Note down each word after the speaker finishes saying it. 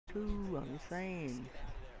I'm saying.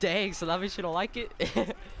 Dang, so that means you don't like it?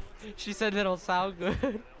 She said it don't sound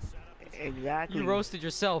good. Exactly. You roasted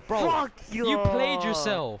yourself, bro. Fuck you. You played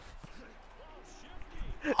yourself.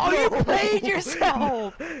 Oh, No. you played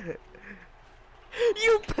yourself.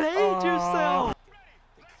 You played yourself.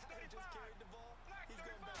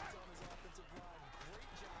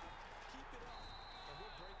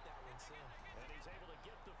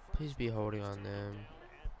 Please be holding on them.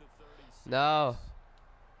 No.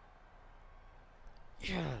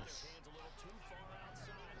 Yes.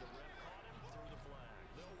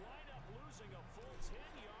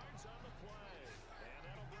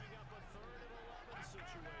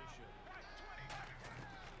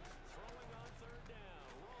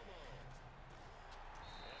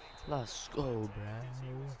 Let's go,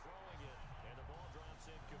 bro.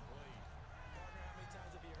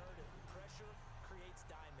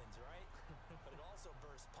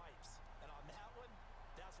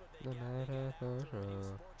 No matter the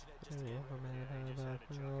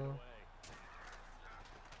road,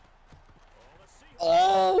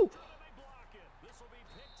 oh!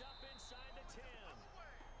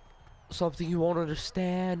 Something you won't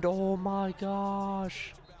understand. Oh my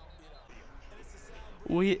gosh.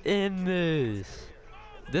 We in this.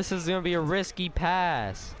 This is gonna be a risky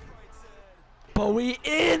pass. But we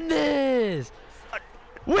in this.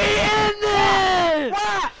 We in this.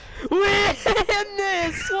 What? We in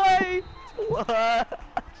this way. What?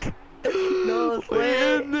 No, We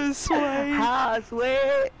Sway. in this way. How,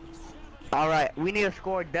 Sway? Alright, we need to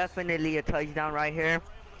score definitely a touchdown right here.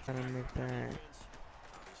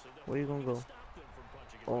 Where you gonna go?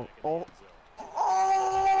 Oh, oh.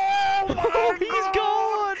 Oh my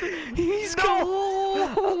God! He's No.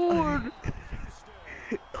 gone.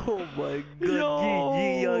 Oh my God, Yo,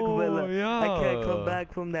 GG, young fella. I can't yeah. come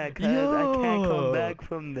back from that, cuz. I can't come back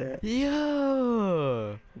from that.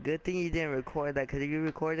 Yeah. Good thing you didn't record that, cuz if you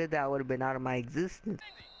recorded that, I would have been out of my existence.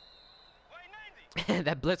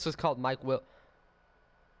 That blitz was called Mike Will.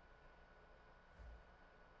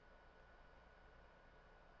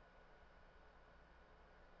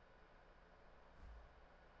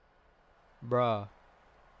 Bruh.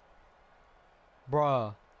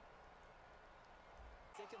 Bruh.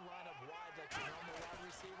 They can line up wide like your normal wide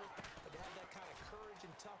receiver, but they have that kind of courage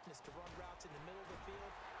and toughness to run routes in the middle of the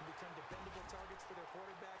field and become dependable targets for their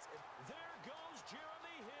quarterbacks. And there goes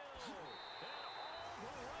Jeremy Hill. And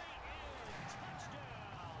all the way in.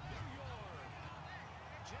 Touchdown, New York.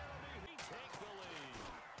 Jeremy, he take the lead.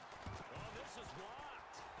 Oh, this is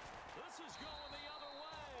blocked. This is going the other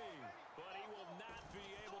way. But he will not be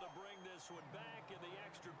able to bring this one back in the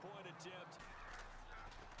extra point attempt.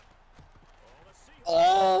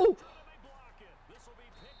 Oh!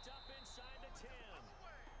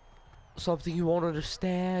 Something you won't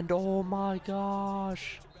understand. Oh my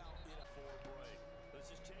gosh.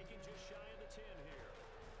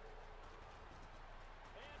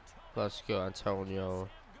 Let's go, Antonio.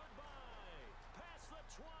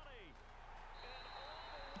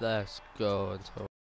 Let's go, Antonio.